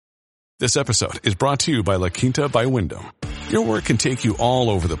This episode is brought to you by La Quinta by Wyndham. Your work can take you all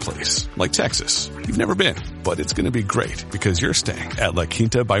over the place, like Texas. You've never been, but it's going to be great because you're staying at La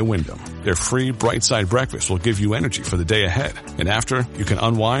Quinta by Wyndham. Their free Bright Side breakfast will give you energy for the day ahead. And after, you can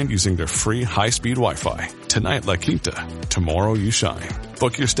unwind using their free high-speed Wi-Fi. Tonight, La Quinta. Tomorrow, you shine.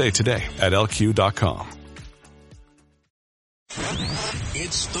 Book your stay today at LQ.com.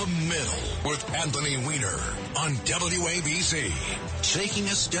 It's The Middle with Anthony Weiner on WABC. Taking a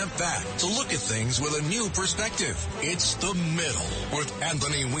step back to look at things with a new perspective. It's The Middle with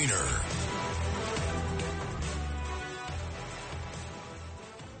Anthony Weiner.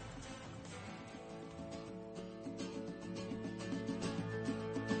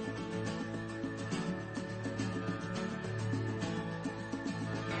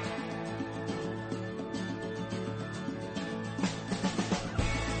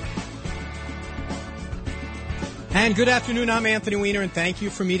 And good afternoon, I'm Anthony Weiner, and thank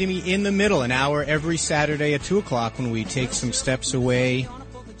you for meeting me in the middle, an hour every Saturday at 2 o'clock when we take some steps away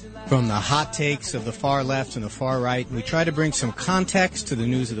from the hot takes of the far left and the far right. And we try to bring some context to the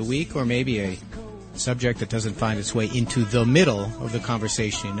news of the week, or maybe a subject that doesn't find its way into the middle of the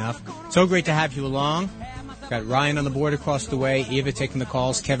conversation enough. So great to have you along. Got Ryan on the board across the way, Eva taking the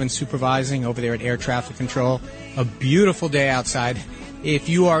calls, Kevin supervising over there at Air Traffic Control. A beautiful day outside. If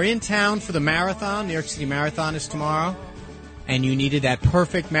you are in town for the marathon, New York City Marathon is tomorrow, and you needed that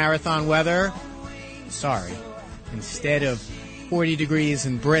perfect marathon weather, sorry. Instead of 40 degrees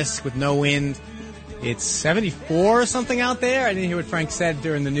and brisk with no wind, it's 74 or something out there. I didn't hear what Frank said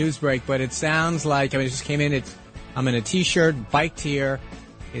during the news break, but it sounds like, it just came in. I'm in a T-shirt, biked here.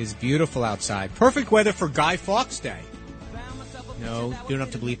 It is beautiful outside. Perfect weather for Guy Fawkes Day. No, you don't have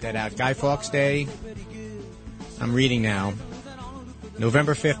to bleep that out. Guy Fawkes Day, I'm reading now.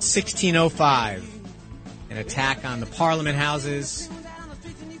 November 5th, 1605, an attack on the Parliament Houses,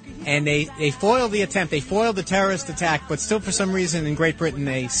 and they foiled the attempt. They foiled the terrorist attack, but still for some reason in Great Britain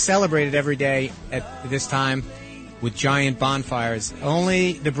they celebrated every day at this time with giant bonfires.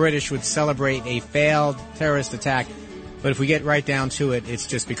 Only the British would celebrate a failed terrorist attack, but if we get right down to it, it's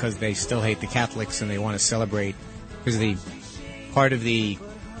just because they still hate the Catholics and they want to celebrate because the part of the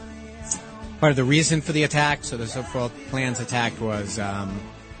reason for the attack, so the so-called plans attack was they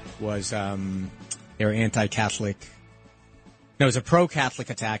were anti-Catholic. No, it was a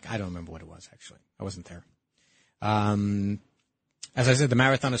pro-Catholic attack. I don't remember what it was, actually. I wasn't there. As I said, the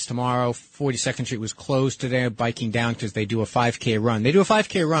marathon is tomorrow. 42nd Street was closed today, biking down because they do a 5K run. They do a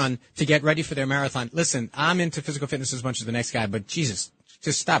 5K run to get ready for their marathon. Listen, I'm into physical fitness as much as the next guy, but Jesus,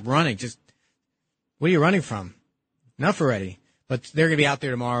 just stop running. What are you running from? Enough already. But they're going to be out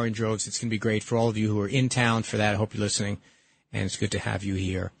there tomorrow in droves. It's going to be great for all of you who are in town for that. I hope you're listening, and it's good to have you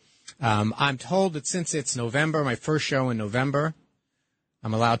here. I'm told that since it's November, my first show in November,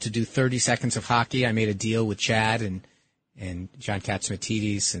 I'm allowed to do 30 seconds of hockey. I made a deal with Chad and John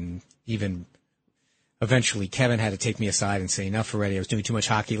Katsimatidis, and even eventually Kevin had to take me aside and say, enough already. I was doing too much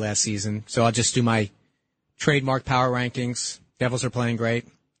hockey last season. So I'll just do my trademark power rankings. Devils are playing great.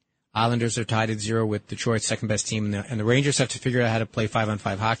 Islanders are tied at 0 with Detroit's second-best team, and the Rangers have to figure out how to play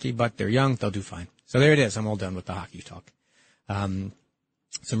 5-on-5 hockey, but they're young. They'll do fine. So there it is. I'm all done with the hockey talk. Some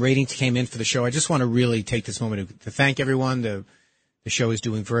ratings came in for the show. I just want to really take this moment to thank everyone. The show is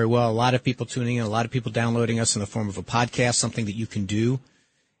doing very well. A lot of people tuning in, a lot of people downloading us in the form of a podcast, something that you can do.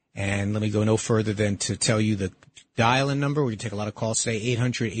 And let me go no further than to tell you the dial-in number. We can take a lot of calls today,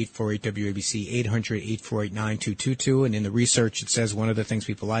 800-848-WABC, 800-848-9222. And in the research, it says one of the things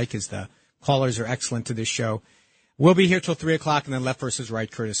people like is the callers are excellent to this show. We'll be here till 3 o'clock, and then Left versus Right,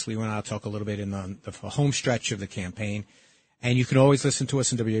 Curtis Lee, and I'll talk a little bit in the home stretch of the campaign. And you can always listen to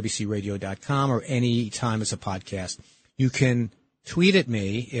us on WABCRadio.com or any time as a podcast. You can tweet at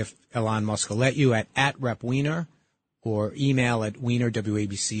me if Elon Musk will let you at @RepWiener or email at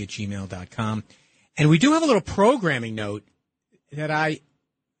wienerwabc@gmail.com. And we do have a little programming note that I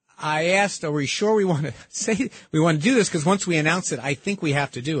asked, are we sure we want to do this? Because once we announce it, I think we have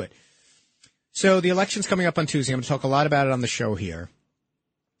to do it. So the election's coming up on Tuesday. I'm going to talk a lot about it on the show here.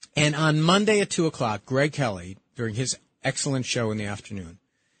 And on Monday at 2 o'clock, Greg Kelly, during his excellent show in the afternoon,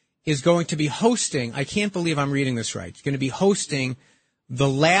 is going to be hosting, I can't believe I'm reading this right, he's going to be hosting the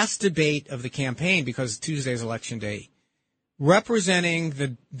last debate of the campaign because Tuesday's election day,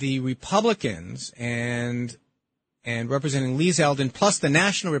 representing the Republicans and representing Lee Zeldin plus the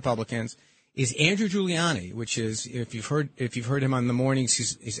national Republicans is Andrew Giuliani, which is, if you've heard him on the mornings,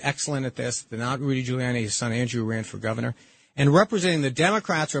 he's excellent at this. The not Rudy Giuliani, his son Andrew ran for governor. And representing the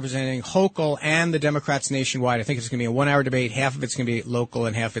Democrats, representing Hochul and the Democrats nationwide, I think it's going to be a 1-hour debate. Half of it's going to be local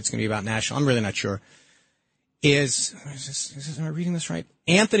and half of it's going to be about national. I'm really not sure. Am I reading this right?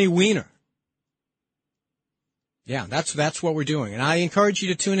 Anthony Weiner. Yeah, that's what we're doing, and I encourage you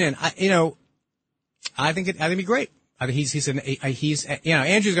to tune in. I think it'd be great. I think he's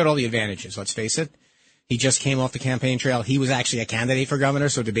Andrew's got all the advantages. Let's face it. He just came off the campaign trail. He was actually a candidate for governor,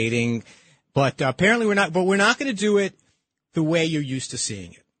 so debating. But apparently we're not. But we're not going to do it the way you're used to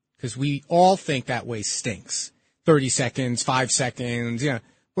seeing it, because we all think that way stinks. 30 seconds, 5 seconds. We're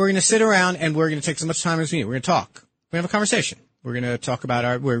going to sit around and we're going to take as much time as we need. We're going to talk. We're going to have a conversation. We're going to talk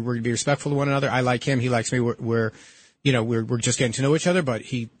about we're going to be respectful to one another. I like him. He likes me. We're just getting to know each other, but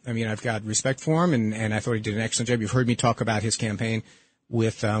I've got respect for him, and I thought he did an excellent job. You've heard me talk about his campaign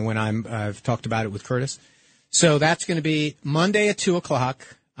with when I've talked about it with Curtis. So that's going to be Monday at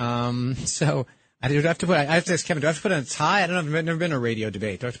 2:00. So I have to ask Kevin, do I have to put on a tie? I don't know. I've never been in a radio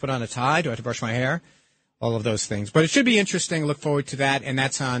debate. Do I have to put on a tie? Do I have to brush my hair? All of those things. But it should be interesting. Look forward to that. And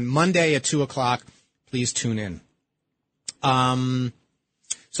that's on Monday at 2:00. Please tune in.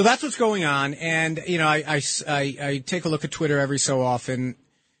 So that's what's going on. And, I take a look at Twitter every so often.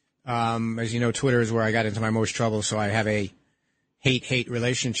 As you know, Twitter is where I got into my most trouble, so I have a hate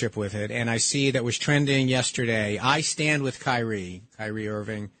relationship with it. And I see that was trending yesterday. I stand with Kyrie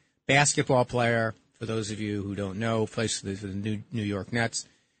Irving, basketball player. For those of you who don't know, plays for the New York Nets,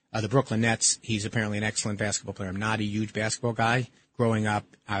 the Brooklyn Nets. He's apparently an excellent basketball player. I'm not a huge basketball guy. Growing up,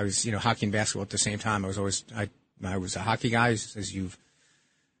 I was, hockey and basketball at the same time. I was a hockey guy, as you've,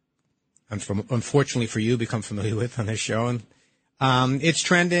 unfortunately for you, become familiar with on this show. And it's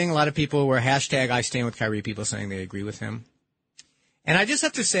trending. A lot of people were hashtag I stand with Kyrie, people saying they agree with him. And I just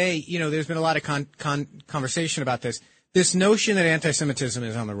have to say, there's been a lot of conversation about this. This notion that anti-Semitism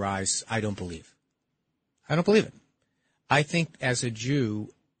is on the rise, I don't believe. I don't believe it. I think as a Jew,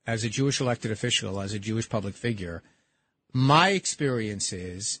 as a Jewish elected official, as a Jewish public figure, my experience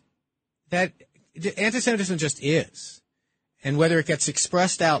is that anti-Semitism just is. And whether it gets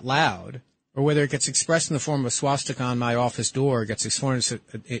expressed out loud or whether it gets expressed in the form of a swastika on my office door, it gets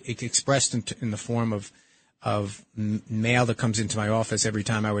expressed in the form of mail that comes into my office every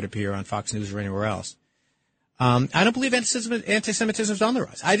time I would appear on Fox News or anywhere else. I don't believe anti-Semitism is on the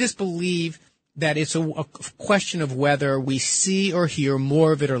rise. I just believe that it's a question of whether we see or hear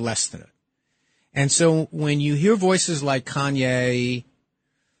more of it or less than it. And so when you hear voices like Kanye,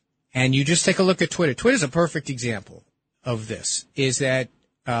 and you just take a look at Twitter. Twitter's a perfect example of this, is that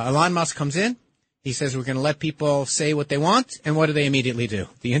Elon Musk comes in. He says we're going to let people say what they want, and what do they immediately do?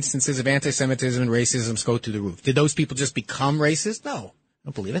 The instances of anti-Semitism and racism go through the roof. Did those people just become racist? No, I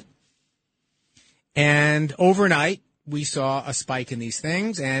don't believe it. And overnight, we saw a spike in these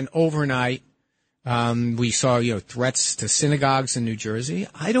things, and overnight, we saw threats to synagogues in New Jersey.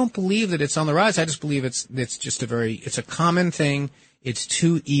 I don't believe that it's on the rise. I just believe it's just it's a common thing. It's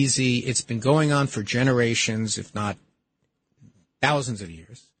too easy. It's been going on for generations, if not thousands of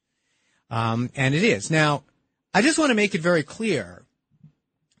years. And it is. Now, I just want to make it very clear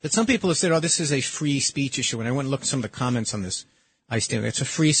that some people have said, this is a free speech issue. When I went and looked at some of the comments on this, it's a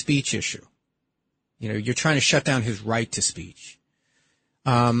free speech issue. You're trying to shut down his right to speech.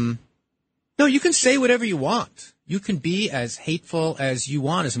 No, you can say whatever you want. You can be as hateful as you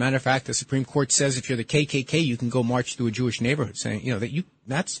want. As a matter of fact, the Supreme Court says if you're the KKK, you can go march through a Jewish neighborhood saying,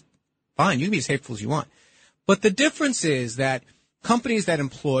 that's fine. You can be as hateful as you want. But the difference is that companies that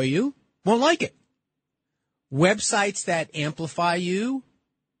employ you won't like it. Websites that amplify you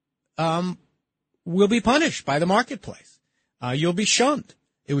will be punished by the marketplace. You'll be shunned.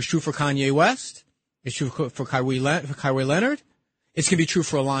 It was true for Kanye West. It's true for Kyrie Leonard. It's going to be true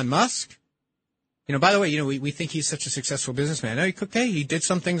for Elon Musk. By the way, we think he's such a successful businessman. No, he did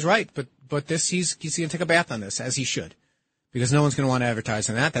some things right, but this, he's going to take a bath on this, as he should, because no one's going to want to advertise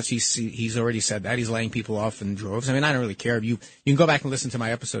on that. He's already said that. He's laying people off in droves. I don't really care. You can go back and listen to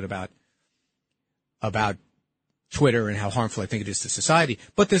my episode about Twitter and how harmful I think it is to society.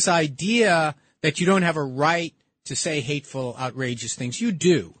 But this idea that you don't have a right to say hateful, outrageous things, you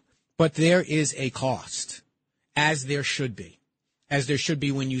do. But there is a cost, as there should be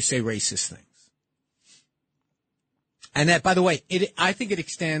when you say racist things. And that, by the way, I think it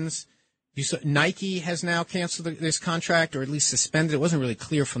extends. Nike has now canceled this contract, or at least suspended. It wasn't really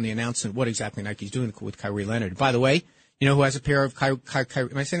clear from the announcement what exactly Nike's doing with Kyrie Leonard. By the way, who has a pair of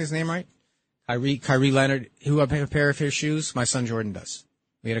Kyrie? Am I saying his name right? Kyrie Leonard, who has a pair of his shoes? My son Jordan does.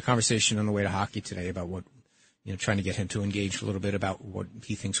 We had a conversation on the way to hockey today about what, trying to get him to engage a little bit about what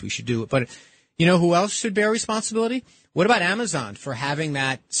he thinks we should do. But who else should bear responsibility? What about Amazon for having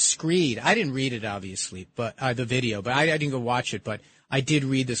that screed? I didn't read it, obviously, but the video, but I didn't go watch it. But I did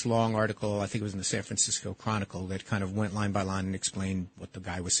read this long article. I think it was in the San Francisco Chronicle that kind of went line by line and explained what the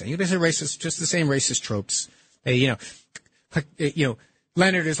guy was saying. They said racist, just the same racist tropes.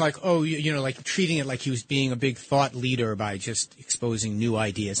 Leonard is like, oh, like treating it like he was being a big thought leader by just exposing new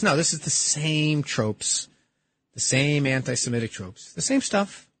ideas. No, this is the same tropes, the same anti-Semitic tropes, the same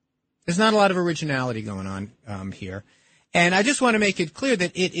stuff. There's not a lot of originality going on here. And I just want to make it clear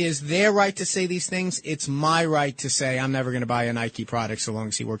that it is their right to say these things. It's my right to say I'm never going to buy a Nike product so long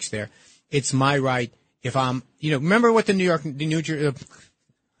as he works there. It's my right if I'm, remember what the New Jersey,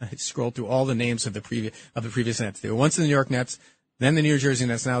 I scrolled through all the names of the previous Nets. They were once the New York Nets, then the New Jersey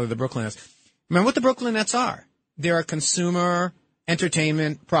Nets, now they're the Brooklyn Nets. Remember what the Brooklyn Nets are? They're a consumer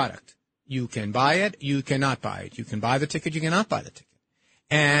entertainment product. You can buy it, you cannot buy it. You can buy the ticket, you cannot buy the ticket.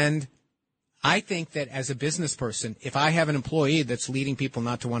 And I think that as a business person, if I have an employee that's leading people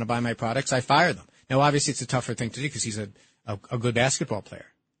not to want to buy my products, I fire them. Now, obviously, it's a tougher thing to do because he's a good basketball player.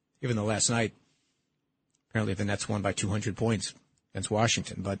 Even though last night, apparently the Nets won by 200 points against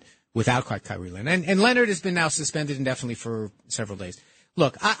Washington, but without Kyrie Leonard. And Leonard has been now suspended indefinitely for several days.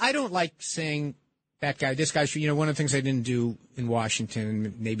 Look, I don't like saying that guy, this guy, one of the things I didn't do in Washington,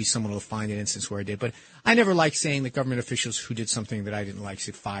 and maybe someone will find an instance where I did, but I never liked saying that government officials who did something that I didn't like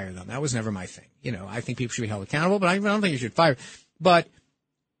should fire them. That was never my thing. I think people should be held accountable, but I don't think you should fire. But,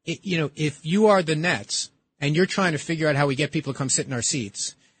 if you are the Nets and you're trying to figure out how we get people to come sit in our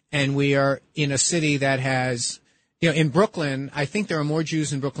seats, and we are in a city that has, in Brooklyn, I think there are more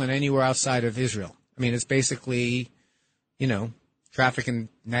Jews in Brooklyn than anywhere outside of Israel. I mean, it's basically, traffic in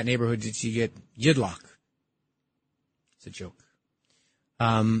that neighborhood that you get yidlock. It's a joke.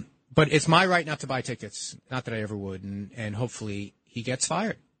 But it's my right not to buy tickets. Not that I ever would. And hopefully he gets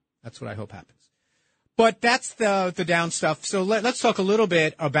fired. That's what I hope happens. But that's the down stuff. So let's talk a little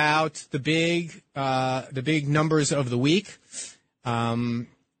bit about the big numbers of the week.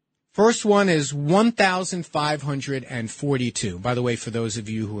 First one is 1,542. By the way, for those of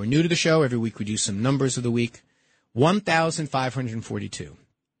you who are new to the show, every week we do some numbers of the week. 1,542.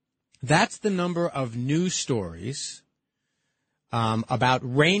 That's the number of news stories about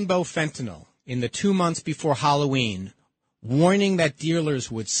rainbow fentanyl in the 2 months before Halloween, warning that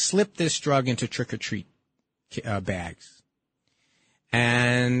dealers would slip this drug into trick-or-treat bags.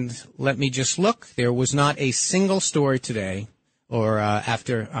 And let me just look. There was not a single story today or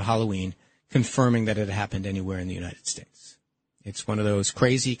after Halloween confirming that it happened anywhere in the United States. It's one of those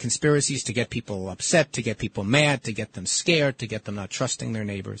crazy conspiracies to get people upset, to get people mad, to get them scared, to get them not trusting their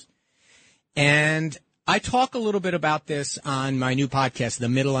neighbors. And I talk a little bit about this on my new podcast, The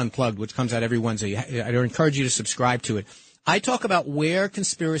Middle Unplugged, which comes out every Wednesday. I encourage you to subscribe to it. I talk about where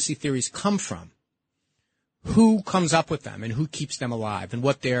conspiracy theories come from, who comes up with them, and who keeps them alive, and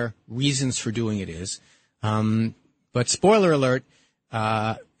what their reasons for doing it is. But spoiler alert,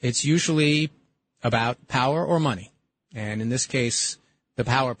 it's usually about power or money. And in this case, the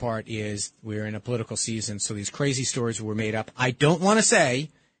power part is we're in a political season, so these crazy stories were made up. I don't want to say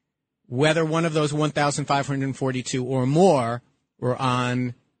whether one of those 1,542 or more were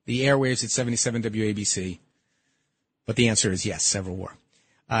on the airwaves at 77 WABC, but the answer is yes, several were.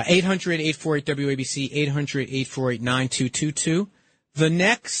 800-848-WABC, 800-848-9222. The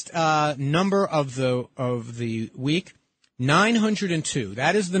next number of the week, 902.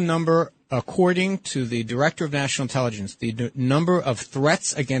 That is the number, according to the Director of National Intelligence, the number of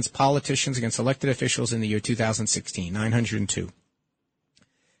threats against politicians, against elected officials in the year 2016, 902.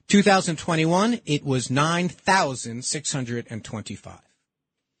 2021, it was 9,625.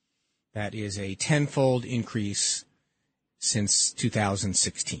 That is a tenfold increase since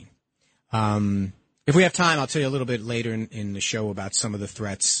 2016. If we have time, I'll tell you a little bit later in the show about some of the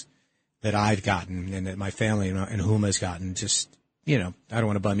threats that I've gotten and that my family and whom has gotten. Just, I don't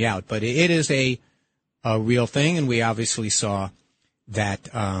want to bum you out, but it is a real thing, and we obviously saw that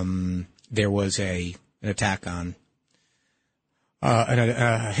there was an attack on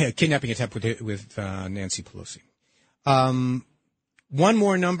a kidnapping attempt with Nancy Pelosi. One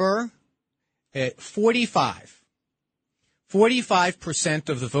more number, 45. 45%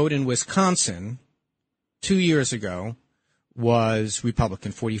 of the vote in Wisconsin 2 years ago was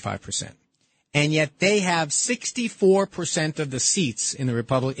Republican, 45%. And yet they have 64% of the seats in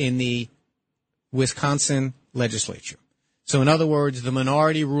the Wisconsin legislature. So in other words, the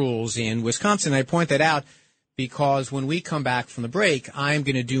minority rules in Wisconsin. I point that out because when we come back from the break, I'm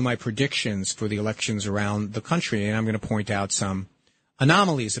going to do my predictions for the elections around the country, and I'm going to point out some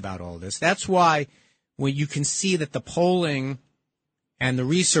anomalies about all this. That's why when you can see that the polling and the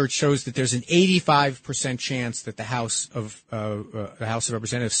research shows that there's an 85% chance that the House of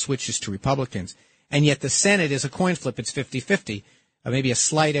Representatives switches to Republicans, and yet the Senate is a coin flip. It's 50-50, maybe a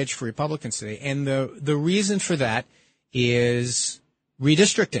slight edge for Republicans today. And the reason for that is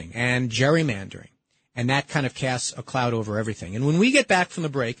redistricting and gerrymandering. And that kind of casts a cloud over everything. And when we get back from the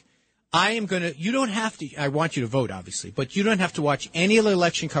break, you don't have to, I want you to vote, obviously, but you don't have to watch any of the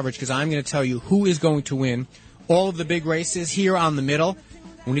election coverage because I'm going to tell you who is going to win all of the big races here on The Middle.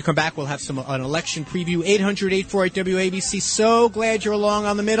 When we come back, we'll have an election preview. 800-848-WABC. So glad you're along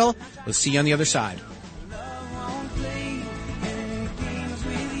on The Middle. We'll see you on the other side.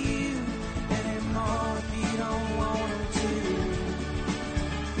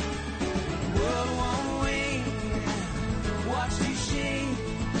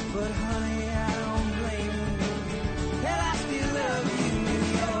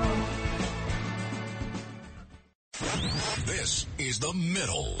 This is The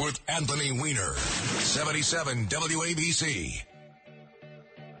Middle with Anthony Weiner, 77 WABC.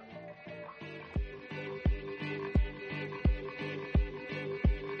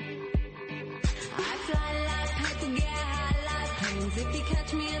 If you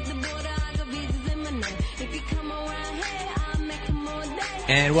catch me at the border, I got visas in my name. If you come around here, I'll make them all day.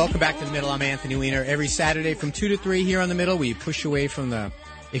 And welcome back to The Middle. I'm Anthony Weiner. Every Saturday from 2 to 3 here on The Middle, we push away from the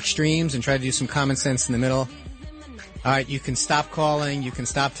extremes and try to do some common sense in the middle. All right, you can stop calling. You can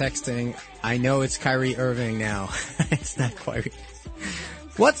stop texting. I know it's Kyrie Irving now. It's not quite.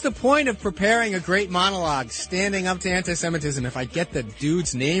 What's the point of preparing a great monologue, standing up to anti-Semitism if I get the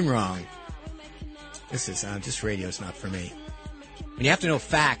dude's name wrong? This is just radio's not for me. When you have to know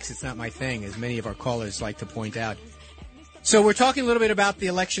facts, it's not my thing, as many of our callers like to point out. So we're talking a little bit about the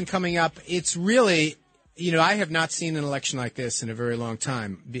election coming up. It's really, I have not seen an election like this in a very long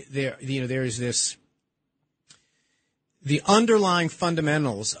time. There is this. The underlying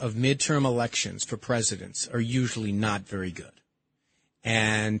fundamentals of midterm elections for presidents are usually not very good.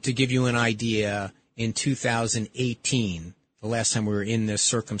 And to give you an idea, in 2018, the last time we were in this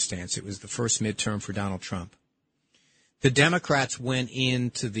circumstance, it was the first midterm for Donald Trump. The Democrats went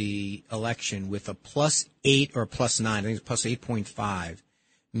into the election with a +8 or +9, I think it's +8.5,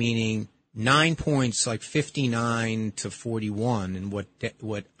 meaning 9 points, like 59 to 41, and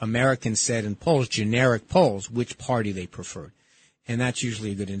what Americans said in polls, generic polls, which party they preferred. And that's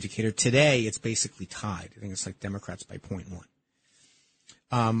usually a good indicator. Today, it's basically tied. I think it's like Democrats by 0.1.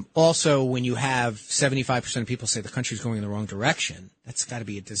 Also, when you have 75% of people say the country's going in the wrong direction, that's got to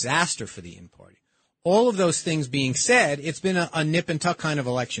be a disaster for the in-party. All of those things being said, it's been a nip-and-tuck kind of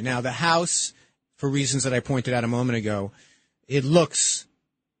election. Now, the House, for reasons that I pointed out a moment ago, it looks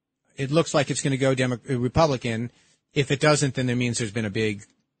like it's going to go Republican. If it doesn't, then it means there's been a big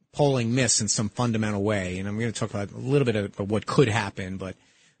polling miss in some fundamental way. And I'm going to talk about a little bit of what could happen.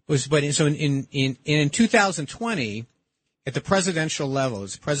 So in 2020, at the presidential level,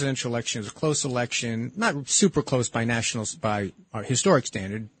 it's a presidential election. It was a close election, not super close by our historic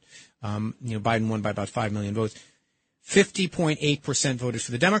standard. Biden won by about 5 million votes. 50.8% voted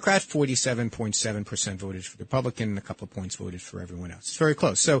for the Democrat, 47.7% voted for the Republican, and a couple of points voted for everyone else. It's very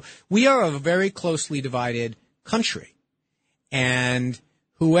close. So we are a very closely divided country. And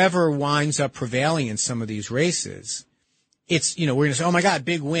whoever winds up prevailing in some of these races, it's, we're going to say, oh my God,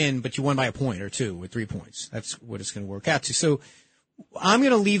 big win, but you won by a point or two with 3 points. That's what it's going to work out to. So I'm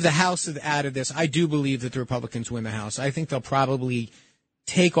going to leave the House out of this. I do believe that the Republicans win the House. I think they'll probably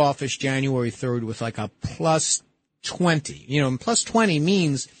take office January 3rd with like a +20. +20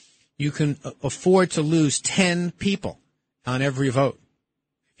 means you can afford to lose 10 people on every vote,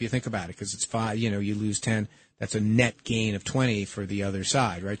 if you think about it, because it's 5, you lose 10. That's a net gain of 20 for the other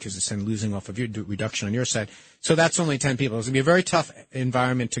side, right? Because it's then losing off of your reduction on your side. So that's only 10 people. It's going to be a very tough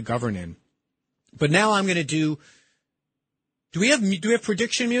environment to govern in. But now I'm going to do we have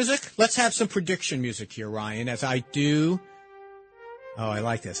prediction music? Let's have some prediction music here, Ryan, as I do. Oh, I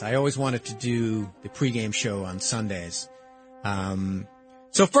like this. I always wanted to do the pregame show on Sundays.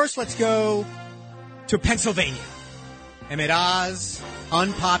 So first, let's go to Pennsylvania. Emmett Oz,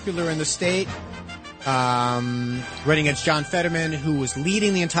 unpopular in the state, running against John Fetterman, who was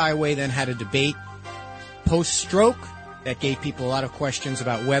leading the entire way, then had a debate post-stroke that gave people a lot of questions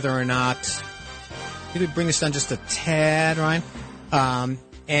about whether or not... Could we bring this down just a tad, Ryan?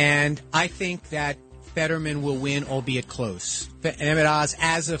 And I think that Fetterman will win, albeit close. Emmett Oz,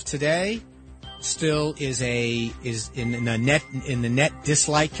 as of today, still is in the net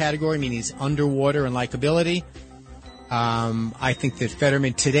dislike category, meaning he's underwater in likability. I think that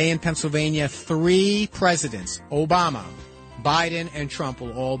Fetterman today in Pennsylvania, 3 presidents, Obama, Biden, and Trump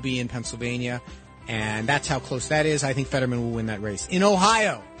will all be in Pennsylvania, and that's how close that is. I think Fetterman will win that race. In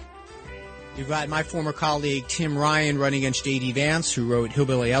Ohio, you've got my former colleague Tim Ryan running against J.D. Vance, who wrote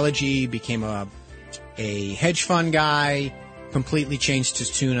Hillbilly Elegy, became a hedge fund guy, completely changed his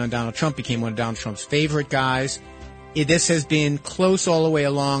tune on Donald Trump, became one of Donald Trump's favorite guys. This has been close all the way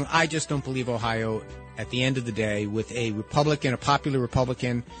along. I just don't believe Ohio at the end of the day with a Republican, a popular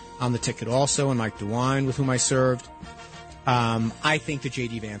Republican on the ticket also, and Mike DeWine, with whom I served. I think that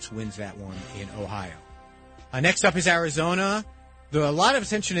J.D. Vance wins that one in Ohio. Next up is Arizona. A lot of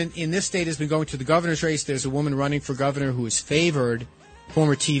attention in this state has been going to the governor's race. There's a woman running for governor who is favored,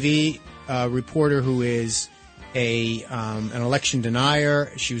 former TV reporter who is an election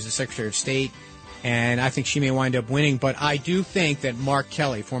denier. She was the Secretary of State, and I think she may wind up winning. But I do think that Mark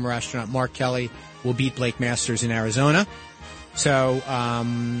Kelly, former astronaut Mark Kelly, will beat Blake Masters in Arizona. So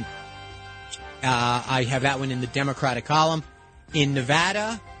I have that one in the Democratic column. In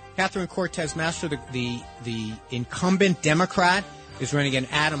Nevada, Catherine Cortez Masto, the incumbent Democrat, is running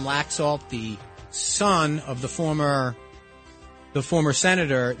against Adam Laxalt, the son of the former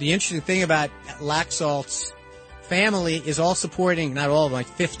senator. The interesting thing about Laxalt's family is all supporting, not all of them, like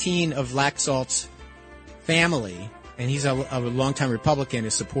 15 of Laxalt's family, and he's a longtime Republican,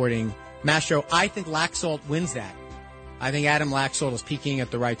 is supporting Mastro. I think Laxalt wins that. I think Adam Laxalt is peaking at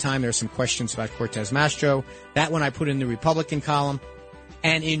the right time. There are some questions about Cortez Mastro. That one I put in the Republican column.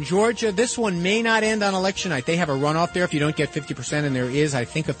 And in Georgia, this one may not end on election night. They have a runoff there if you don't get 50%, and there is, I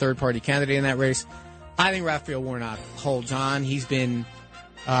think, a third-party candidate in that race. I think Raphael Warnock holds on. He's been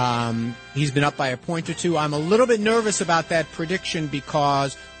up by a point or two. I'm a little bit nervous about that prediction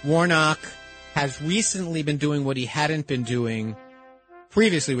because Warnock has recently been doing what he hadn't been doing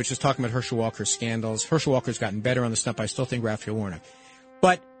previously, which is talking about Herschel Walker's scandals. Herschel Walker's gotten better on the stump. I still think Raphael Warnock.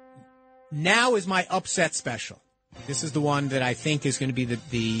 But now is my upset special. This is the one that I think is going to be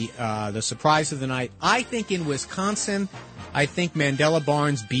the surprise of the night. I think in Wisconsin, I think Mandela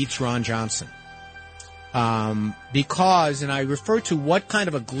Barnes beats Ron Johnson. Because, and I refer to what kind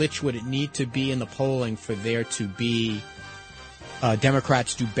of a glitch would it need to be in the polling for there to be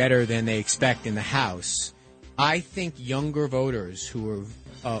Democrats do better than they expect in the House. I think younger voters who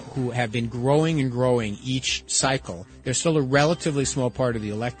have been growing and growing each cycle, they're still a relatively small part of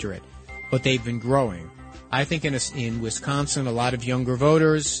the electorate, but they've been growing. I think in Wisconsin, a lot of younger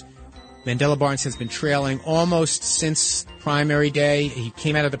voters, Mandela Barnes has been trailing almost since primary day. He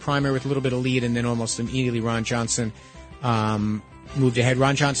came out of the primary with a little bit of lead, and then almost immediately Ron Johnson moved ahead.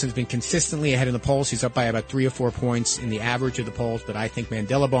 Ron Johnson's been consistently ahead in the polls. He's up by about 3 or 4 points in the average of the polls, but I think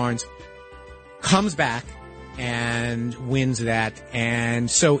Mandela Barnes comes back and wins that. And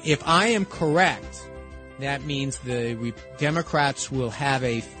so if I am correct, that means the Democrats will have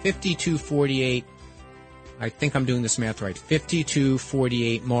a 52-48, I think I'm doing this math right,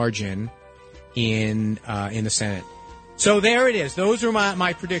 52-48 margin in the Senate. So there it is. Those are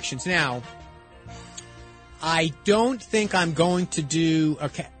my predictions. Now, I don't think I'm going to do.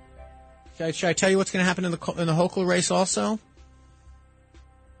 Okay, should I tell you what's going to happen in the Hochul race also?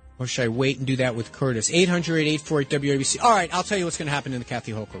 Or should I wait and do that with Curtis? 800-848-WABC. All right, I'll tell you what's going to happen in the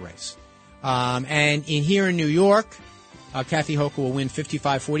Kathy Hochul race. And here in New York, Kathy Hochul will win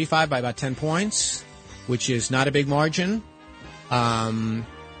 55-45 by about 10 points, which is not a big margin.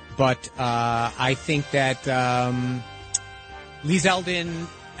 But I think that Lee Zeldin,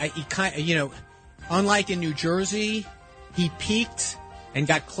 unlike in New Jersey, he peaked and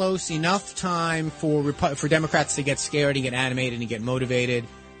got close enough time for Democrats to get scared and get animated and get motivated.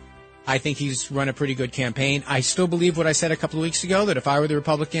 I think he's run a pretty good campaign. I still believe what I said a couple of weeks ago, that if I were the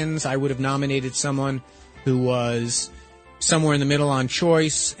Republicans, I would have nominated someone who was somewhere in the middle on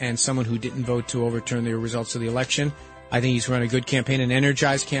choice and someone who didn't vote to overturn the results of the election. I think he's run a good campaign, an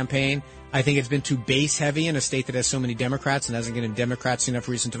energized campaign. I think it's been too base-heavy in a state that has so many Democrats and hasn't given Democrats enough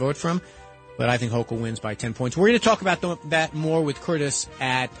reason to vote for him. But I think Hochul wins by 10 points. We're going to talk about that more with Curtis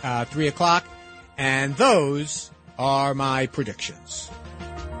at 3 o'clock. And those are my predictions.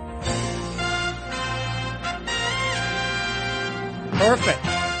 Perfect.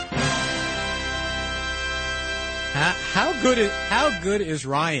 How good is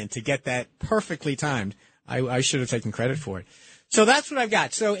Ryan to get that perfectly timed? I should have taken credit for it. So that's what I've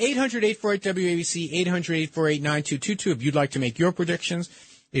got. So 800-848-WABC, 800-848-9222 if you'd like to make your predictions.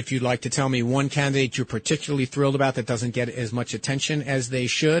 If you'd like to tell me one candidate you're particularly thrilled about that doesn't get as much attention as they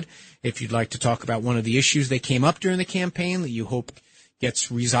should. If you'd like to talk about one of the issues that came up during the campaign that you hope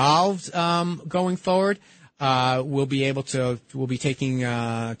gets resolved going forward. We'll be taking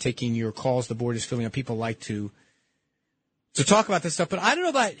your calls. The board is filling up. People like to talk about this stuff, but I don't know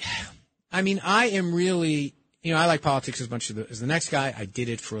about, I am really, I like politics as much as the next guy. I did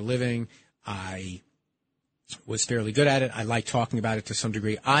it for a living. I was fairly good at it. I like talking about it to some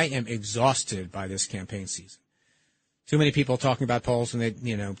degree. I am exhausted by this campaign season. Too many people talking about polls,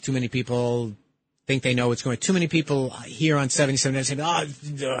 and too many people think they know what's going on. Too many people here on 77 saying,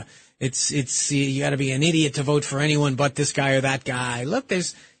 it's you got to be an idiot to vote for anyone but this guy or that guy. Look,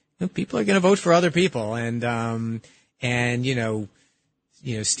 people are going to vote for other people. And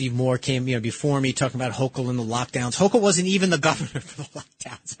Steve Moore came, before me talking about Hochul and the lockdowns. Hochul wasn't even the governor for the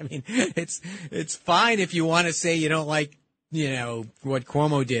lockdowns. I mean, it's fine if you want to say you don't like, what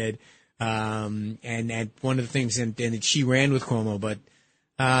Cuomo did. And one of the things, and she ran with Cuomo, but,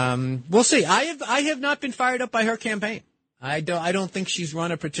 we'll see. I have not been fired up by her campaign. I don't think she's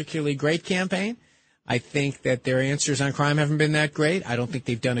run a particularly great campaign. I think that their answers on crime haven't been that great. I don't think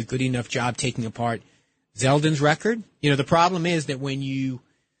they've done a good enough job taking apart Zeldin's record. The problem is that when you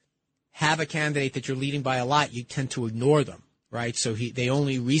have a candidate that you're leading by a lot, you tend to ignore them, right? So they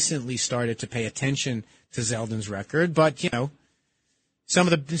only recently started to pay attention to Zeldin's record, but some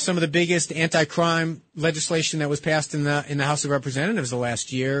of the biggest anti-crime legislation that was passed in the House of Representatives the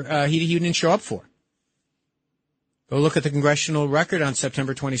last year, he didn't show up for. Go look at the congressional record on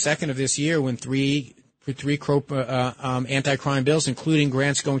September 22nd of this year when three anti-crime bills, including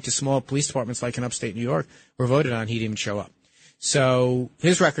grants going to small police departments like in upstate New York, were voted on. He didn't even show up. So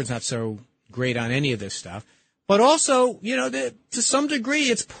his record's not so great on any of this stuff. But also, to some degree,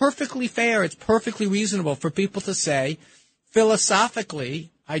 it's perfectly fair, it's perfectly reasonable for people to say, philosophically,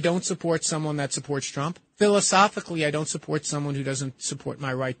 I don't support someone that supports Trump. Philosophically, I don't support someone who doesn't support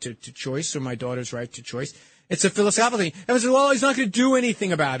my right to choice or my daughter's right to choice. It's a philosophical thing. Everyone says, well, he's not going to do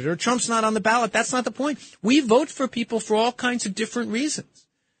anything about it, or Trump's not on the ballot. That's not the point. We vote for people for all kinds of different reasons.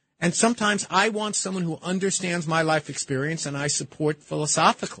 And sometimes I want someone who understands my life experience and I support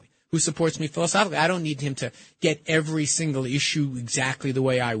philosophically, who supports me philosophically. I don't need him to get every single issue exactly the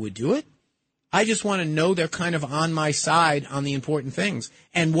way I would do it. I just want to know they're kind of on my side on the important things.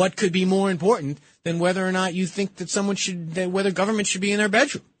 And what could be more important than whether or not you think that whether government should be in their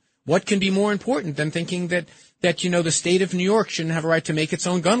bedroom? What can be more important than thinking that the state of New York shouldn't have a right to make its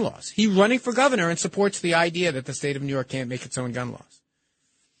own gun laws? He's running for governor and supports the idea that the state of New York can't make its own gun laws.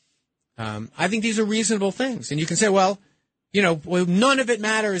 I think these are reasonable things. And you can say, well, none of it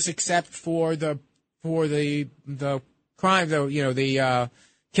matters except for the crime, the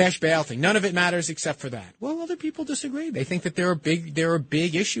cash bail thing. None of it matters except for that. Well, other people disagree. They think that there are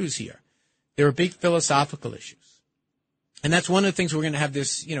big issues here. There are big philosophical issues. And that's one of the things we're going to have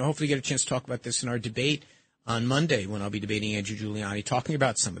this, hopefully get a chance to talk about this in our debate on Monday when I'll be debating Andrew Giuliani, talking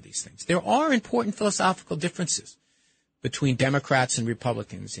about some of these things. There are important philosophical differences between Democrats and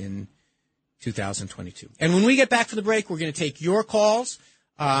Republicans in 2022. And when we get back from the break, we're going to take your calls,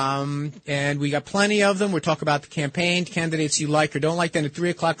 and we got plenty of them. We'll talk about the campaign, candidates you like or don't like. Then at 3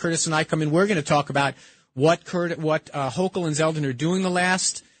 o'clock, Curtis and I come in. We're going to talk about what Hochul and Zeldin are doing the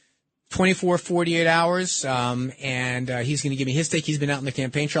last 24, 48 hours, and he's going to give me his take. He's been out in the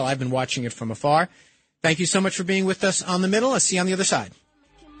campaign trail. I've been watching it from afar. Thank you so much for being with us on The Middle. I'll see you on the other side.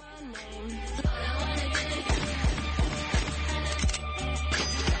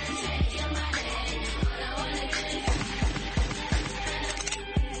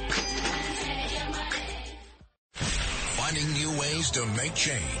 Finding new ways to make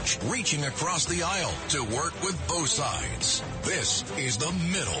change, reaching across the aisle to work with both sides. This is The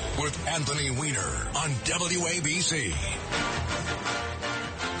Middle with Anthony Weiner on WABC.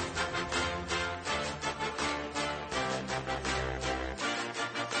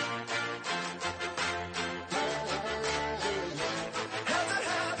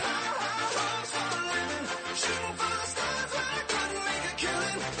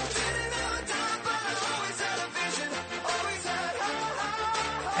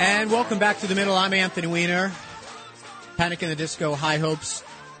 And welcome back to The Middle. I'm Anthony Weiner. Panic in the Disco, High Hopes.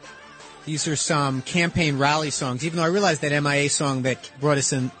 These are some campaign rally songs, even though I realize that MIA song that brought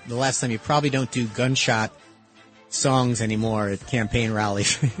us in the last time, you probably don't do gunshot songs anymore at campaign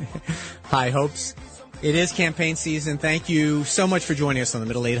rallies. High Hopes. It is campaign season. Thank you so much for joining us on The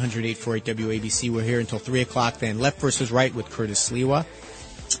Middle, 800-848-WABC. We're here until 3 o'clock, then Left versus Right with Curtis Sliwa.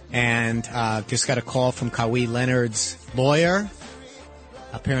 And just got a call from Kawhi Leonard's lawyer.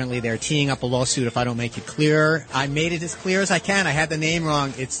 Apparently, they're teeing up a lawsuit if I don't make it clearer. I made it as clear as I can. I had the name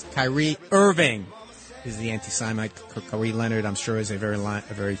wrong. It's Kyrie Irving is the anti-Semite. Kawhi Leonard, I'm sure, is a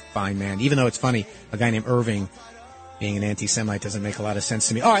very fine man. Even though it's funny, a guy named Irving being an anti-Semite doesn't make a lot of sense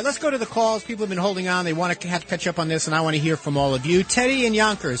to me. All right, let's go to the calls. People have been holding on. They want to have to catch up on this, and I want to hear from all of you. Teddy in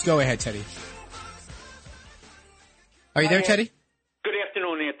Yonkers. Go ahead, Teddy. Are you there, Teddy? Good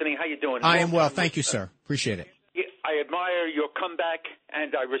afternoon, Anthony. How you doing? I am well. Thank you, sir. Appreciate it. I admire your comeback,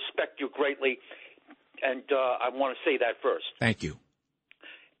 and I respect you greatly, and I want to say that first. Thank you.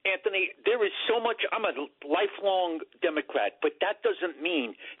 Anthony, there is so much – I'm a lifelong Democrat, but that doesn't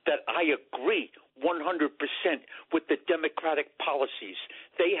mean that I agree 100% with the Democratic policies.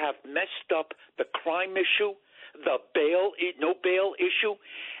 They have messed up the crime issue, the no bail issue,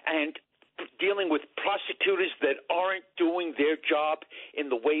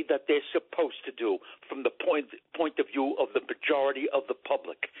 way that they're supposed to do from the point of view of the majority of the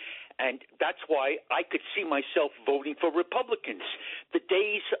public. And that's why I could see myself voting for Republicans. The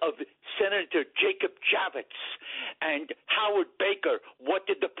days of Senator Jacob Javits and Howard Baker, what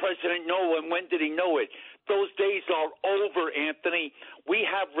did the president know and when did he know it? Those days are over, Anthony. We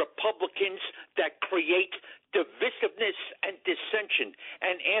have Republicans that create divisiveness and dissension.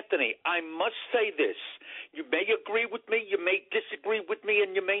 And, Anthony, I must say this. You may agree with me, you may disagree with me,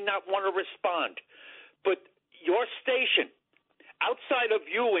 and you may not want to respond. But your station, outside of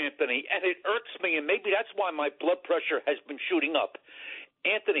you, Anthony, and it irks me, and maybe that's why my blood pressure has been shooting up.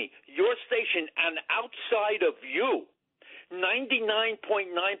 Anthony, your station and outside of you,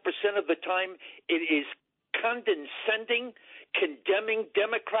 99.9% of the time it is condescending, condemning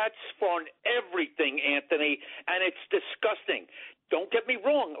Democrats for everything, Anthony, and it's disgusting. Don't get me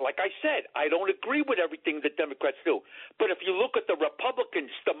wrong. Like I said, I don't agree with everything the Democrats do. But if you look at the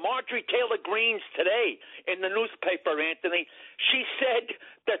Republicans, the Marjorie Taylor Greens today in the newspaper, Anthony, she said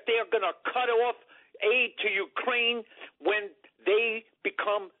that they're going to cut off aid to Ukraine when they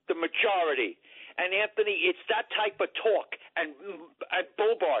become the majority. And, Anthony, it's that type of talk. And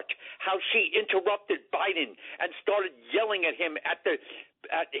Bobart, how she interrupted Biden and started yelling at him at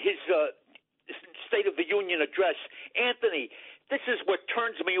his State of the Union address. Anthony, this is what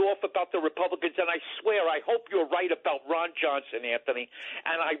turns me off about the Republicans, and I swear I hope you're right about Ron Johnson, Anthony.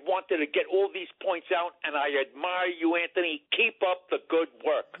 And I wanted to get all these points out, and I admire you, Anthony. Keep up the good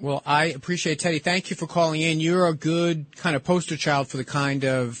work. Well, I appreciate it, Teddy. Thank you for calling in. You're a good kind of poster child for the kind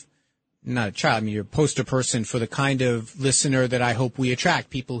of not a child, I mean, you're a poster person for the kind of listener that I hope we attract,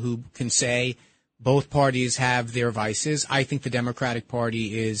 people who can say both parties have their vices. I think the Democratic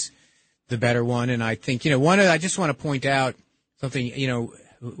Party is the better one, and I think, I just want to point out something,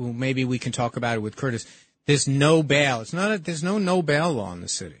 maybe we can talk about it with Curtis. There's no bail. There's no bail law in the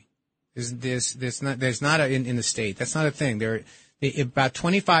city. There's not in the state. That's not a thing. There are about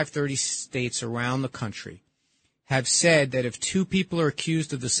 25, 30 states around the country have said that if two people are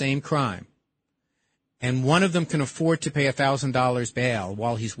accused of the same crime and one of them can afford to pay $1,000 bail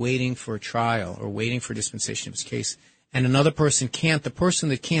while he's waiting for a trial or waiting for dispensation of his case, and another person can't, the person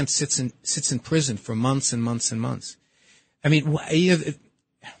that can't sits in prison for months and months and months. I mean,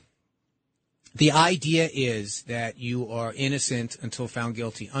 the idea is that you are innocent until found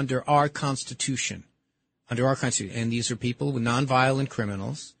guilty under our Constitution. And these are people with nonviolent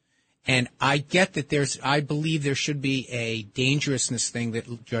criminals. And I get that I believe there should be a dangerousness thing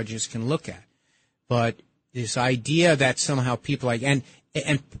that judges can look at. But this idea that somehow people and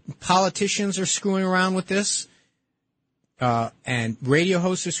politicians are screwing around with this, and radio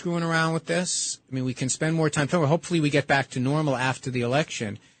hosts are screwing around with this. I mean, we can spend more time talking. Hopefully we get back to normal after the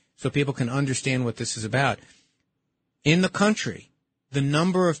election so people can understand what this is about. In the country, the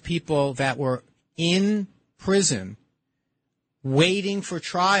number of people that were in prison waiting for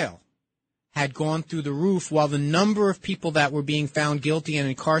trial had gone through the roof, while the number of people that were being found guilty and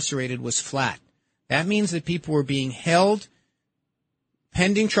incarcerated was flat. That means that people were being held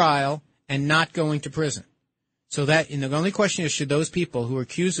pending trial and not going to prison. So the only question is, should those people who are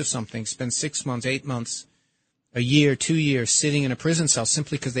accused of something spend 6 months, 8 months, a year, 2 years sitting in a prison cell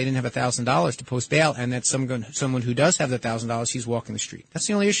simply because they didn't have $1,000 to post bail, and that someone who does have the $1,000, he's walking the street? That's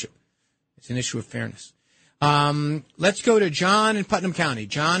the only issue. It's an issue of fairness. Let's go to John in Putnam County.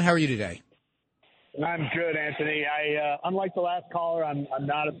 John, how are you today? I'm good, Anthony. Unlike the last caller, I'm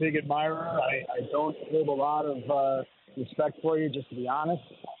not a big admirer. I don't hold a lot of respect for you, just to be honest.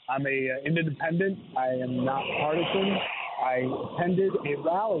 I'm an independent. I am not partisan. I attended a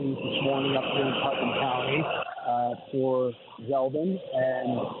rally this morning up here in Putnam County for Zeldin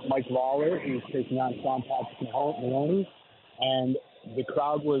and Mike Lawler, who's taking on Sean Patrick Maloney. And the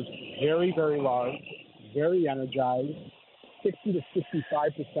crowd was very, very large, very energized. 60 to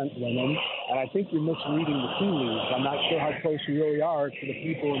 65% women, and I think you're misreading the tea leaves. I'm not sure how close you really are to the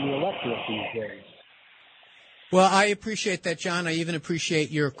people in the electorate these days. Well, I appreciate that, John. I even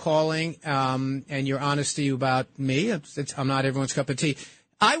appreciate your calling and your honesty about me. I'm not everyone's cup of tea.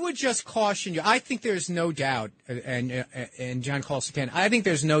 I would just caution you. I think there's no doubt, and John calls again, I think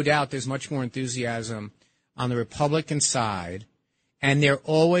there's no doubt there's much more enthusiasm on the Republican side, and there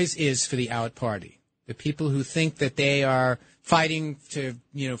always is for the out party. The people who think that they are fighting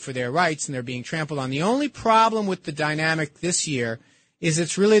for their rights and they're being trampled on. The only problem with the dynamic this year is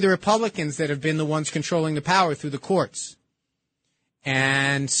it's really the Republicans that have been the ones controlling the power through the courts.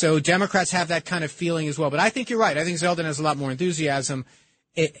 And so Democrats have that kind of feeling as well. But I think you're right. I think Zeldin has a lot more enthusiasm.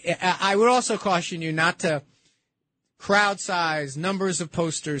 I would also caution you not to crowd size, numbers of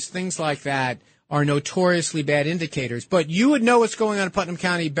posters, things like that are notoriously bad indicators. But you would know what's going on in Putnam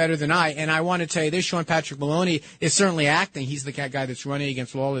County better than I. And I want to tell you this, Sean Patrick Maloney is certainly acting. He's the guy that's running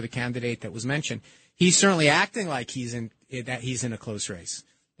against Lawler, the candidate that was mentioned. He's certainly acting like he's in a close race.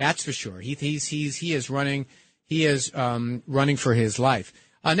 That's for sure. He is running for his life.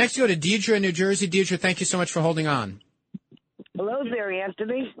 Next, we go to Deidre in New Jersey. Deidre, thank you so much for holding on. Hello there,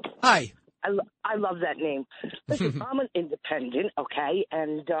 Anthony. Hi. I love that name. Listen, I'm an independent, okay,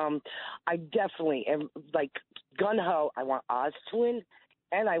 and I definitely am like gun-ho. I want Oz to win,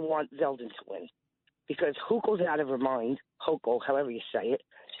 and I want Zeldin to win, because Hochul's out of her mind, Hochul, however you say it,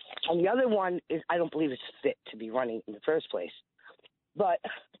 and the other one is I don't believe it's fit to be running in the first place. But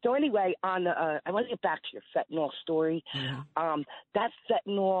so anyway, I want to get back to your fentanyl story. Mm-hmm. That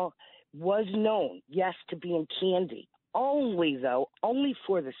fentanyl was known, yes, to be in candy. Only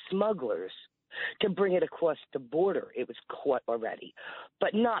for the smugglers to bring it across the border. It was caught already,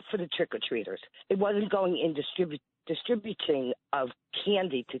 but not for the trick-or-treaters. It wasn't going in distributing of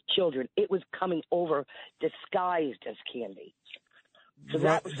candy to children. It was coming over disguised as candy. So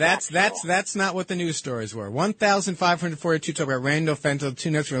that's not what the news stories were. 1,542 talk about Randall fentanyl,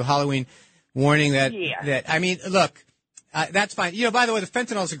 2 notes from Halloween warning that I mean, look. That's fine. You know, by the way, the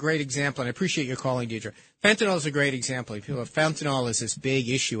fentanyl is a great example, and I appreciate your calling, Deidre. Fentanyl is a great example. Fentanyl is this big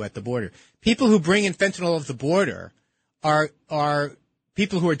issue at the border. People who bring in fentanyl at the border are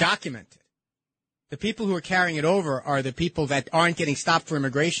people who are documented. The people who are carrying it over are the people that aren't getting stopped for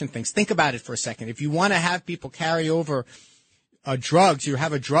immigration things. Think about it for a second. If you want to have people carry over drugs, you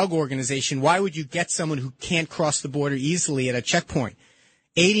have a drug organization, why would you get someone who can't cross the border easily at a checkpoint?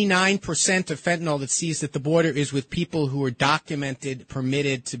 89% of fentanyl that's seized at the border is with people who are documented,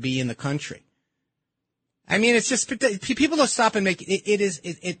 permitted to be in the country. I mean, it's just people don't stop and make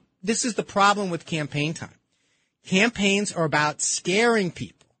it. This is the problem with campaign time. Campaigns are about scaring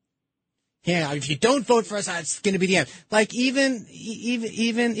people. Yeah, if you don't vote for us, it's going to be the end. Like even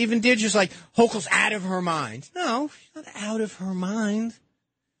Deidre's like, Hochul's out of her mind. No, she's not out of her mind.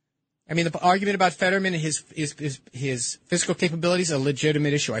 I mean, the argument about Fetterman and his physical capabilities is a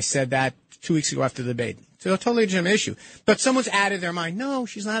legitimate issue. I said that 2 weeks ago after the debate. It's a totally legitimate issue. But someone's out of their mind. No,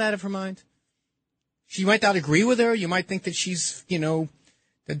 she's not out of her mind. She might not agree with her. You might think that she's,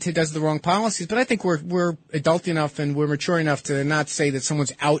 that does the wrong policies. But I think we're adult enough and we're mature enough to not say that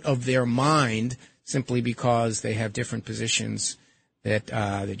someone's out of their mind simply because they have different positions that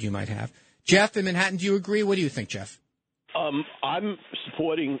you might have. Jeff in Manhattan, do you agree? What do you think, Jeff? I'm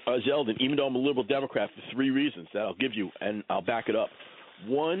supporting Zeldin, even though I'm a liberal Democrat, for 3 reasons that I'll give you, and I'll back it up.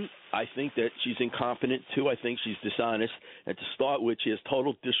 1, I think that she's incompetent. 2, I think she's dishonest. And to start with, she has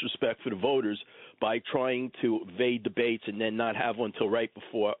total disrespect for the voters by trying to evade debates and then not have one until right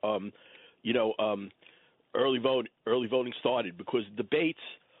before, early voting started. Because debates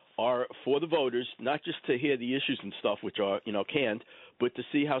are for the voters, not just to hear the issues and stuff, which are, canned, but to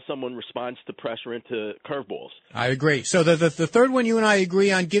see how someone responds to pressure and to curveballs. I agree. So the third one you and I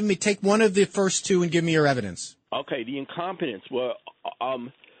agree on. Take one of the first 2 and give me your evidence. Okay, the incompetence. Well,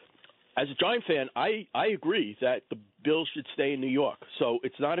 as a Giant fan, I agree that the bill should stay in New York. So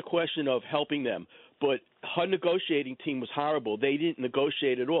it's not a question of helping them. But her negotiating team was horrible. They didn't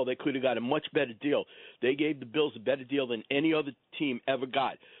negotiate at all. They could have got a much better deal. They gave the Bills a better deal than any other team ever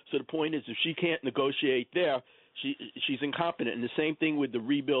got. So the point is, if she can't negotiate there, she's incompetent. And the same thing with the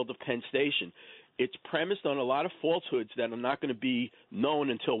rebuild of Penn Station. It's premised on a lot of falsehoods that are not going to be known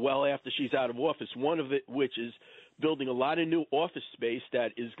until well after she's out of office, one of it which is building a lot of new office space that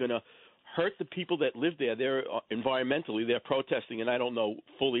is going to hurt the people that live there. They're environmentally, they're protesting, and I don't know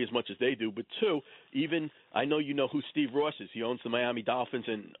fully as much as they do. But 2, even I know you know who Steve Ross is. He owns the Miami Dolphins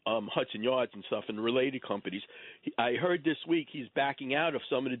and Hudson Yards and stuff and related companies. I heard this week he's backing out of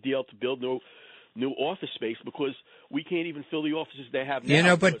some of the deal to build new office space because we can't even fill the offices they have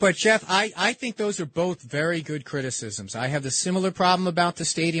now. But Jeff, I think those are both very good criticisms. I have the similar problem about the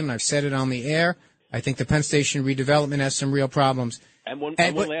stadium, and I've said it on the air. I think the Penn Station redevelopment has some real problems. And one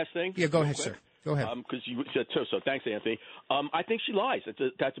last thing. Yeah, go ahead, sir. Go ahead. Because you said so. Thanks, Anthony. I think she lies.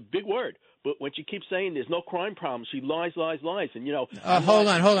 That's a big word. But when she keeps saying there's no crime problem, she lies. And, hold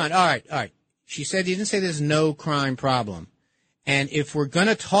on. All right. She said you didn't say there's no crime problem. And if we're going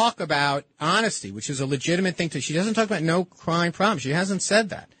to talk about honesty, which is a legitimate thing she doesn't talk about no crime problem. She hasn't said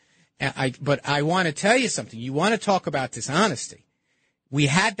that. But I want to tell you something. You want to talk about dishonesty. We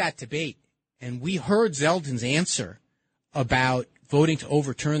had that debate, and we heard Zeldin's answer about voting to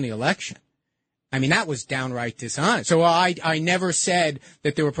overturn the election. I mean, that was downright dishonest. So I never said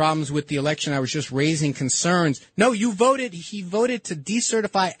that there were problems with the election. I was just raising concerns. No, he voted to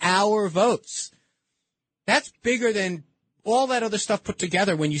decertify our votes. That's bigger than all that other stuff put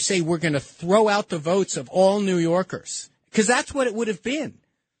together when you say we're going to throw out the votes of all New Yorkers, because that's what it would have been.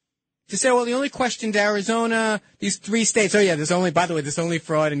 To say, well, the only questioned Arizona, these 3 states. Oh, yeah, there's only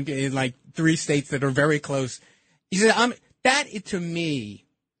fraud in like 3 states that are very close. He said, that, to me,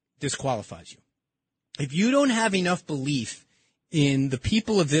 disqualifies you. If you don't have enough belief in the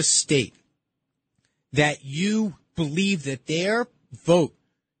people of this state that you believe that their vote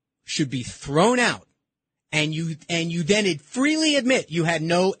should be thrown out, and you then freely admit you had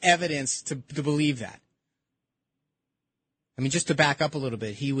no evidence to believe that. I mean, just to back up a little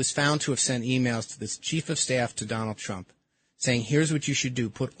bit, he was found to have sent emails to this chief of staff to Donald Trump saying, here's what you should do.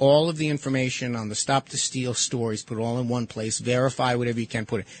 Put all of the information on the Stop the Steal stories, put it all in one place, verify whatever you can,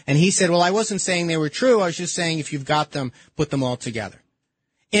 put it. And he said, well, I wasn't saying they were true. I was just saying if you've got them, put them all together.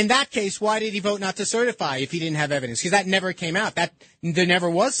 In that case, why did he vote not to certify if he didn't have evidence? Because that never came out. There never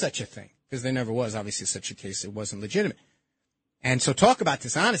was such a thing. Because there never was, obviously, such a case. It wasn't legitimate. And so talk about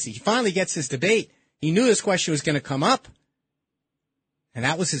dishonesty. He finally gets his debate. He knew this question was going to come up. And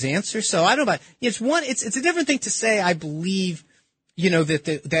that was his answer. So I don't know about it's a different thing to say, I believe,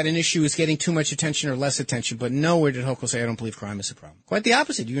 that an issue is getting too much attention or less attention. But nowhere did Hochul say, I don't believe crime is a problem. Quite the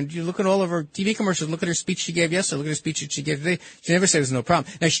opposite. You look at all of her TV commercials, look at her speech she gave yesterday, look at her speech that she gave today. She never said there's no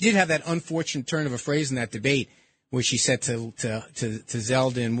problem. Now, she did have that unfortunate turn of a phrase in that debate where she said to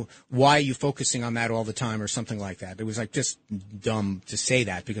Zeldin, why are you focusing on that all the time, or something like that. It was like just dumb to say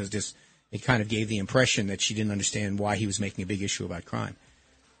that, because it kind of gave the impression that she didn't understand why he was making a big issue about crime.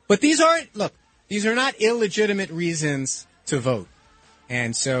 But these are not illegitimate reasons to vote.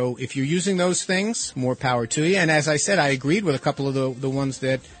 And so if you're using those things, more power to you. And as I said, I agreed with a couple of the ones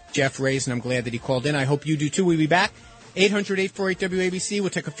that Jeff raised, and I'm glad that he called in. I hope you do too. We'll be back. 800-848-WABC. We'll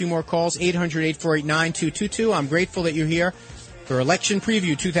take a few more calls. 800-848-9222. I'm grateful that you're here for Election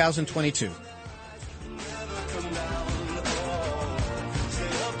Preview 2022.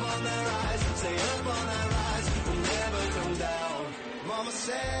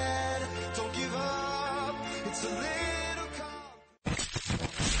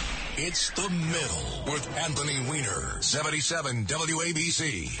 It's The Middle with Anthony Weiner, 77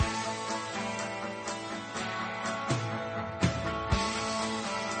 WABC.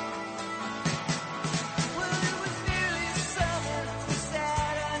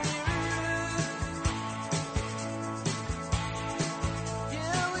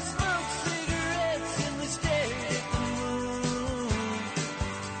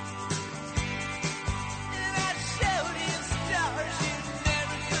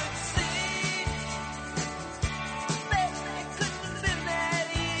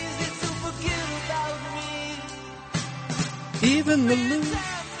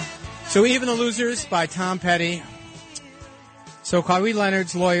 Even the Losers by Tom Petty. So Kawhi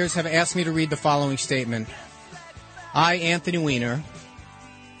Leonard's lawyers have asked me to read the following statement. I, Anthony Weiner. Do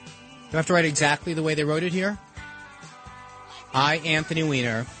I have to write exactly the way they wrote it here? I, Anthony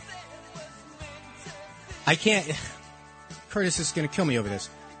Weiner. I can't. Curtis is going to kill me over this.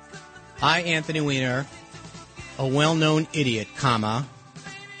 I, Anthony Weiner, a well-known idiot,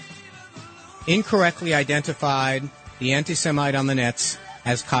 incorrectly identified the anti-Semite on the nets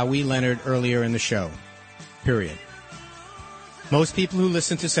as Kawhi Leonard earlier in the show. Period. Most people who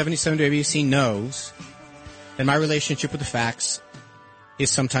listen to 77 WABC knows that my relationship with the facts is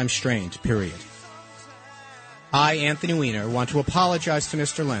sometimes strained. Period. I, Anthony Weiner, want to apologize to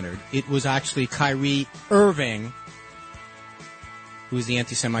Mr. Leonard. It was actually Kyrie Irving who is the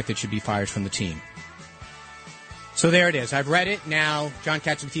anti-Semite that should be fired from the team. So there it is. I've read it. Now, John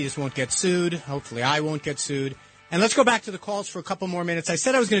Katsimatidis won't get sued. Hopefully I won't get sued. And let's go back to the calls for a couple more minutes. I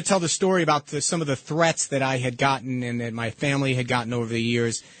said I was going to tell the story about some of the threats that I had gotten and that my family had gotten over the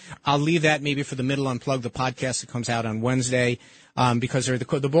years. I'll leave that maybe for the Middle Unplugged, the podcast that comes out on Wednesday, because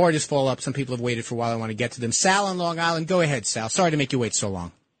the board is full up. Some people have waited for a while. I want to get to them. Sal on Long Island. Go ahead, Sal. Sorry to make you wait so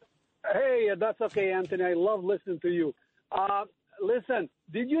long. Hey, that's okay, Anthony. I love listening to you. Listen,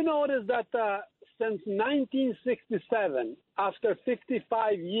 did you notice that since 1967, after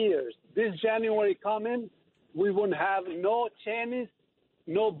 55 years, this January coming, we wouldn't have no Cheneys,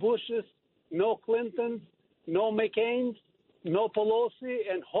 no Bushes, no Clintons, no McCains, no Pelosi,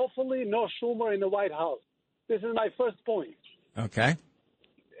 and hopefully no Schumer in the White House. This is my first point. Okay.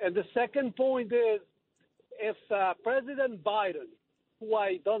 And the second point is, if President Biden, who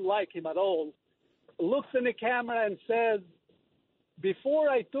I don't like him at all, looks in the camera and says, before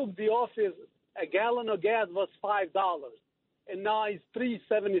I took the office, a gallon of gas was $5, and now it's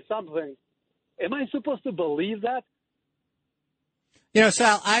 $3.70 something. Am I supposed to believe that? You know,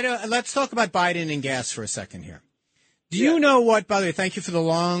 Sal, let's talk about Biden and gas for a second here. Do you know what, by the way, thank you for the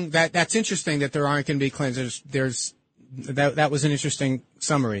long, that's interesting that there aren't going to be claims. There's that was an interesting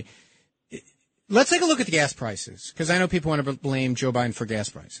summary. Let's take a look at the gas prices, because I know people want to blame Joe Biden for gas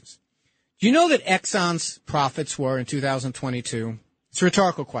prices. Do you know that Exxon's profits were in 2022? It's a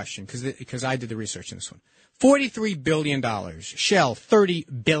rhetorical question, because I did the research in this one. $43 billion. Shell,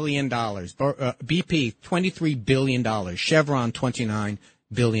 $30 billion. BP, $23 billion. Chevron, $29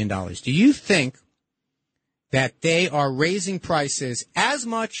 billion. Do you think that they are raising prices as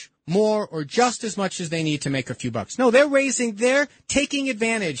much, more, or just as much as they need to make a few bucks? No, they're taking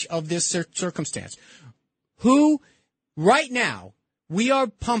advantage of this circumstance. Right now, we are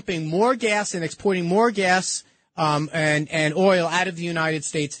pumping more gas and exporting more gas and oil out of the United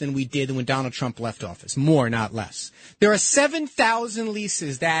States than we did when Donald Trump left office. More, not less. There are 7,000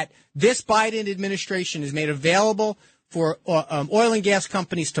 leases that this Biden administration has made available for oil and gas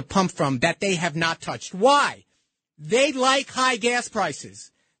companies to pump from that they have not touched. Why? They like high gas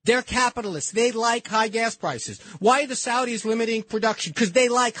prices. They're capitalists. They like high gas prices. Why are the Saudis limiting production? Because they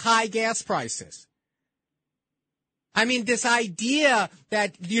like high gas prices. I mean, this idea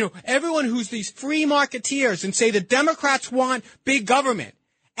that, everyone who's these free marketeers and say the Democrats want big government.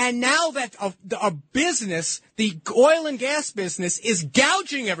 And now that a business, the oil and gas business, is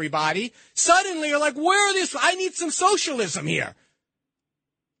gouging everybody, suddenly you're like, I need some socialism here.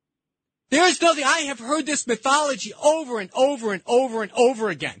 There's nothing. I have heard this mythology over and over and over and over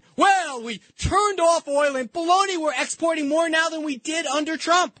again. Well, we turned off oil and baloney. We're exporting more now than we did under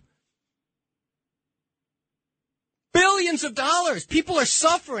Trump. Billions of dollars. People are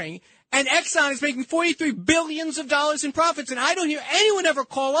suffering, and Exxon is making $43 billion in profits. And I don't hear anyone ever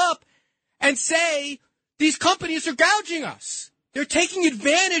call up and say these companies are gouging us. They're taking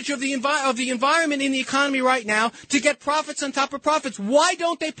advantage of the environment in the economy right now to get profits on top of profits. Why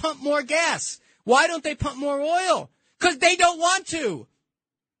don't they pump more gas? Why don't they pump more oil? Because they don't want to.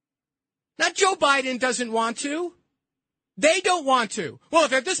 Not Joe Biden doesn't want to. They don't want to. Well, if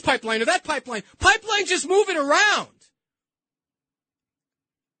they have this pipeline or that pipeline, pipelines just move it around.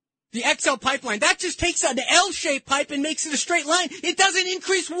 The XL pipeline, that just takes an L-shaped pipe and makes it a straight line. It doesn't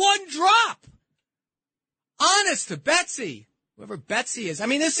increase one drop. Honest to Betsy, whoever Betsy is. I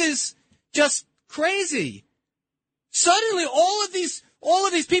mean, this is just crazy. Suddenly, all of these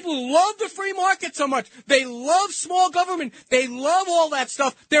people who love the free market so much, they love small government, they love all that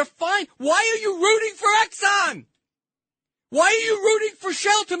stuff, they're fine. Why are you rooting for Exxon? Why are you rooting for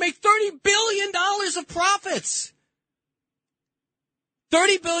Shell to make $30 billion of profits?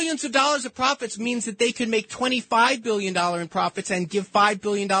 $30 billion of profits means that they could make $25 billion in profits and give $5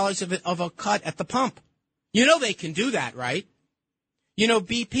 billion of a cut at the pump. You know they can do that, right? You know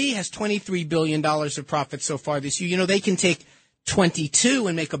BP has $23 billion of profits so far this year. You know they can take 22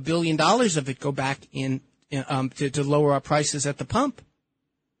 and make $1 billion of it go back in to lower our prices at the pump.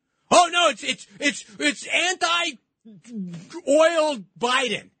 Oh no, it's anti-oil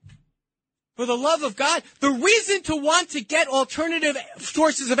Biden. For the love of God, the reason to want to get alternative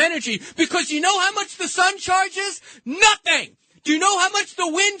sources of energy, because you know how much the sun charges? Nothing. Do you know how much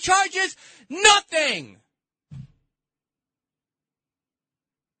the wind charges? Nothing.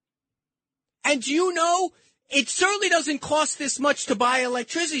 And do you know, it certainly doesn't cost this much to buy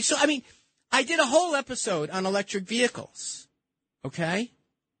electricity. So, I mean, I did a whole episode on electric vehicles. Okay?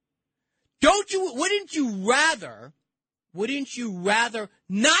 Wouldn't you rather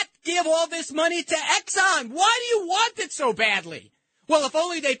not give all this money to Exxon? Why do you want it so badly? Well, if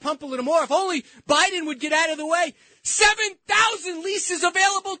only they'd pump a little more, if only Biden would get out of the way. 7,000 leases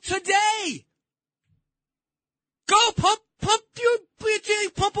available today. Go pump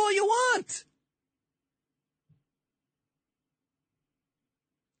all you want.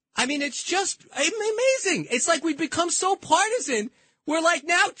 I mean, it's just amazing. It's like we've become so partisan. We're like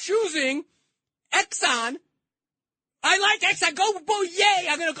now choosing Exxon. I like Exxon. Go, yay.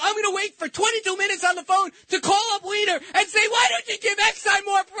 I'm gonna wait for 22 minutes on the phone to call up Weiner and say, why don't you give Exxon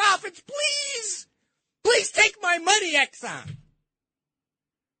more profits? Please. Please take my money, Exxon.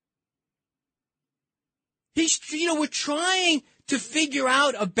 We're trying to figure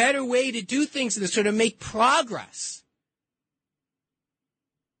out a better way to do things to sort of make progress.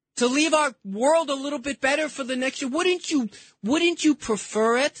 To leave our world a little bit better for the next year. Wouldn't you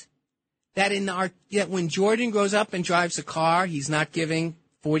prefer it? That when Jordan grows up and drives a car, he's not giving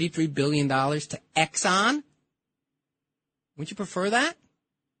 $43 billion to Exxon? Wouldn't you prefer that?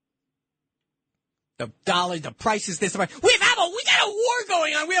 The dollar, the price is this. We got a war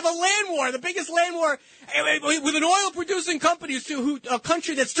going on. We have a land war, the biggest land war with an oil producing company a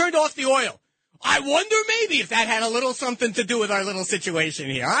country that's turned off the oil. I wonder maybe if that had a little something to do with our little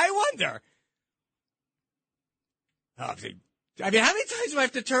situation here. I wonder. I mean, how many times do I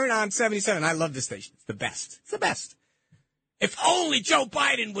have to turn on 77? I love this station. It's the best. It's the best. If only Joe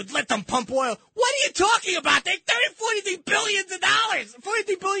Biden would let them pump oil. What are you talking about? They $43 billion.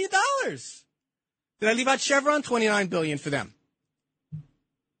 $43 billion. Did I leave out Chevron? $29 billion for them.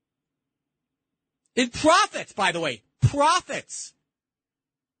 In profits, by the way. Profits.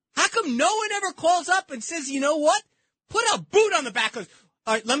 How come no one ever calls up and says, you know what? Put a boot on the back of...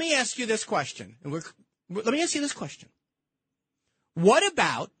 All right, let me ask you this question. What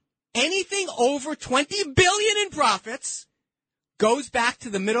about anything over $20 billion in profits goes back to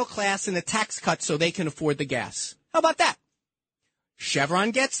the middle class in a tax cut so they can afford the gas? How about that?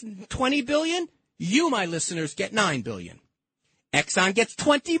 Chevron gets $20 billion. You, my listeners, get $9 billion. Exxon gets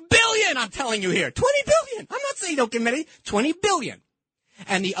 $20 billion, I'm telling you here. $20 billion. I'm not saying don't give them any. $20 billion.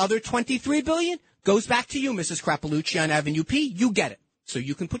 And the other $23 billion goes back to you, Mrs. Krapalucci on Avenue P. You get it. So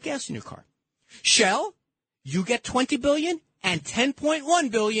you can put gas in your car. Shell, you get $20 billion, and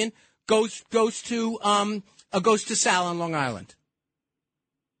 $10.1 billion goes to Sal on Long Island.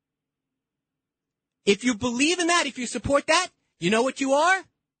 If you believe in that, if you support that, you know what you are?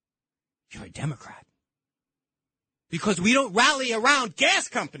 You're a Democrat. Because we don't rally around gas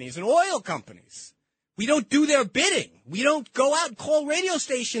companies and oil companies. We don't do their bidding. We don't go out and call radio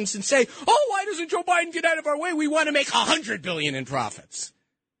stations and say, oh, why doesn't Joe Biden get out of our way? We want to make $100 billion in profits.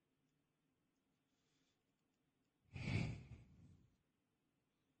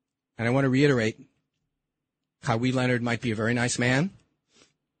 And I want to reiterate, Kawhi Leonard might be a very nice man.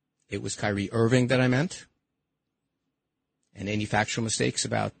 It was Kyrie Irving that I meant. And any factual mistakes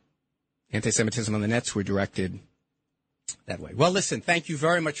about anti-Semitism on the Nets were directed that way. Well, listen, thank you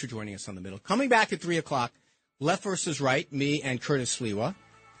very much for joining us on The Middle. Coming back at 3 o'clock, Left versus Right, me and Curtis Sliwa.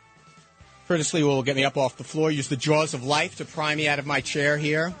 Curtis Sliwa will get me up off the floor, use the jaws of life to pry me out of my chair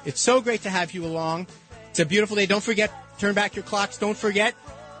here. It's so great to have you along. It's a beautiful day. Don't forget, turn back your clocks. Don't forget.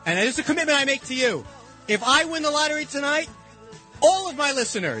 And it is a commitment I make to you. If I win the lottery tonight, all of my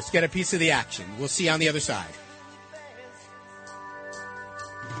listeners get a piece of the action. We'll see you on the other side.